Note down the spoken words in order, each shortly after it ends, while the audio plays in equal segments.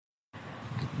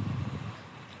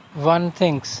One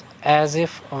thinks as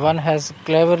if one has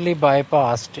cleverly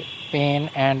bypassed pain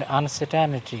and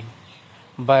uncertainty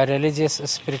by religious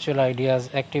spiritual ideas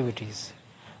activities,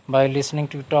 by listening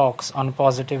to talks on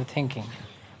positive thinking,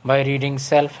 by reading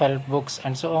self-help books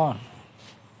and so on.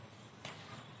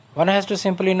 One has to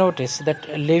simply notice that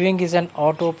living is an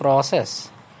auto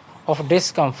process of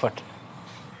discomfort,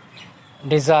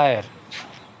 desire,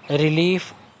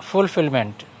 relief,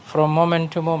 fulfillment from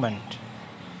moment to moment.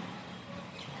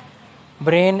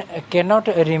 Brain cannot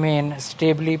remain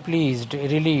stably pleased,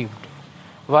 relieved.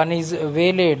 One is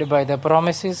waylaid by the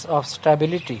promises of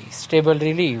stability, stable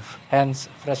relief, hence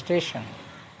frustration.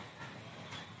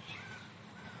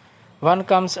 One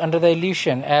comes under the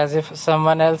illusion as if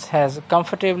someone else has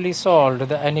comfortably solved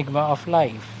the enigma of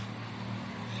life.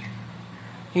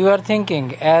 You are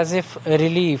thinking as if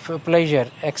relief,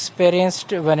 pleasure,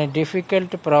 experienced when a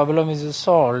difficult problem is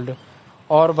solved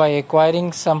or by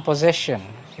acquiring some possession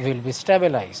will be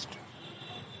stabilized.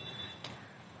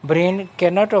 Brain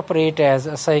cannot operate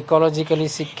as psychologically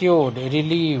secured,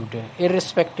 relieved,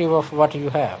 irrespective of what you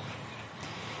have.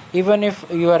 Even if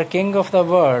you are king of the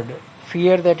world,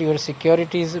 fear that your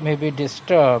securities may be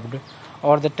disturbed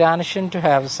or the tension to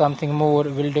have something more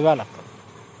will develop.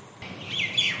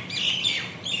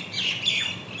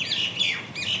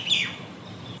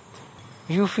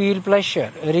 You feel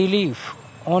pleasure, relief,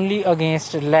 only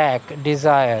against lack,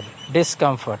 desire,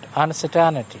 discomfort,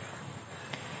 uncertainty.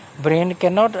 Brain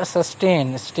cannot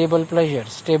sustain stable pleasure,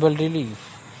 stable relief.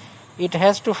 It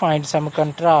has to find some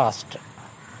contrast,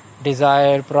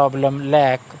 desire, problem,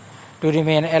 lack, to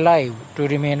remain alive, to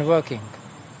remain working.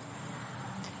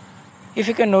 If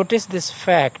you can notice this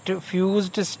fact,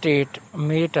 fused state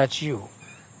may touch you.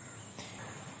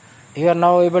 You are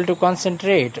now able to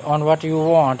concentrate on what you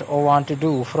want or want to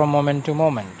do from moment to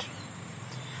moment.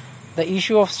 The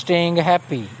issue of staying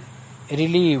happy,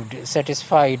 relieved,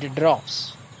 satisfied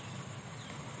drops.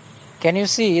 Can you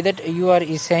see that you are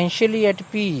essentially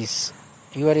at peace,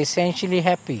 you are essentially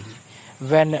happy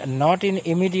when not in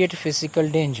immediate physical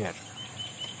danger?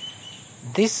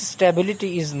 This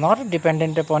stability is not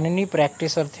dependent upon any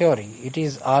practice or theory. It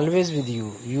is always with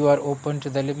you. You are open to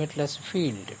the limitless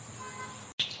field.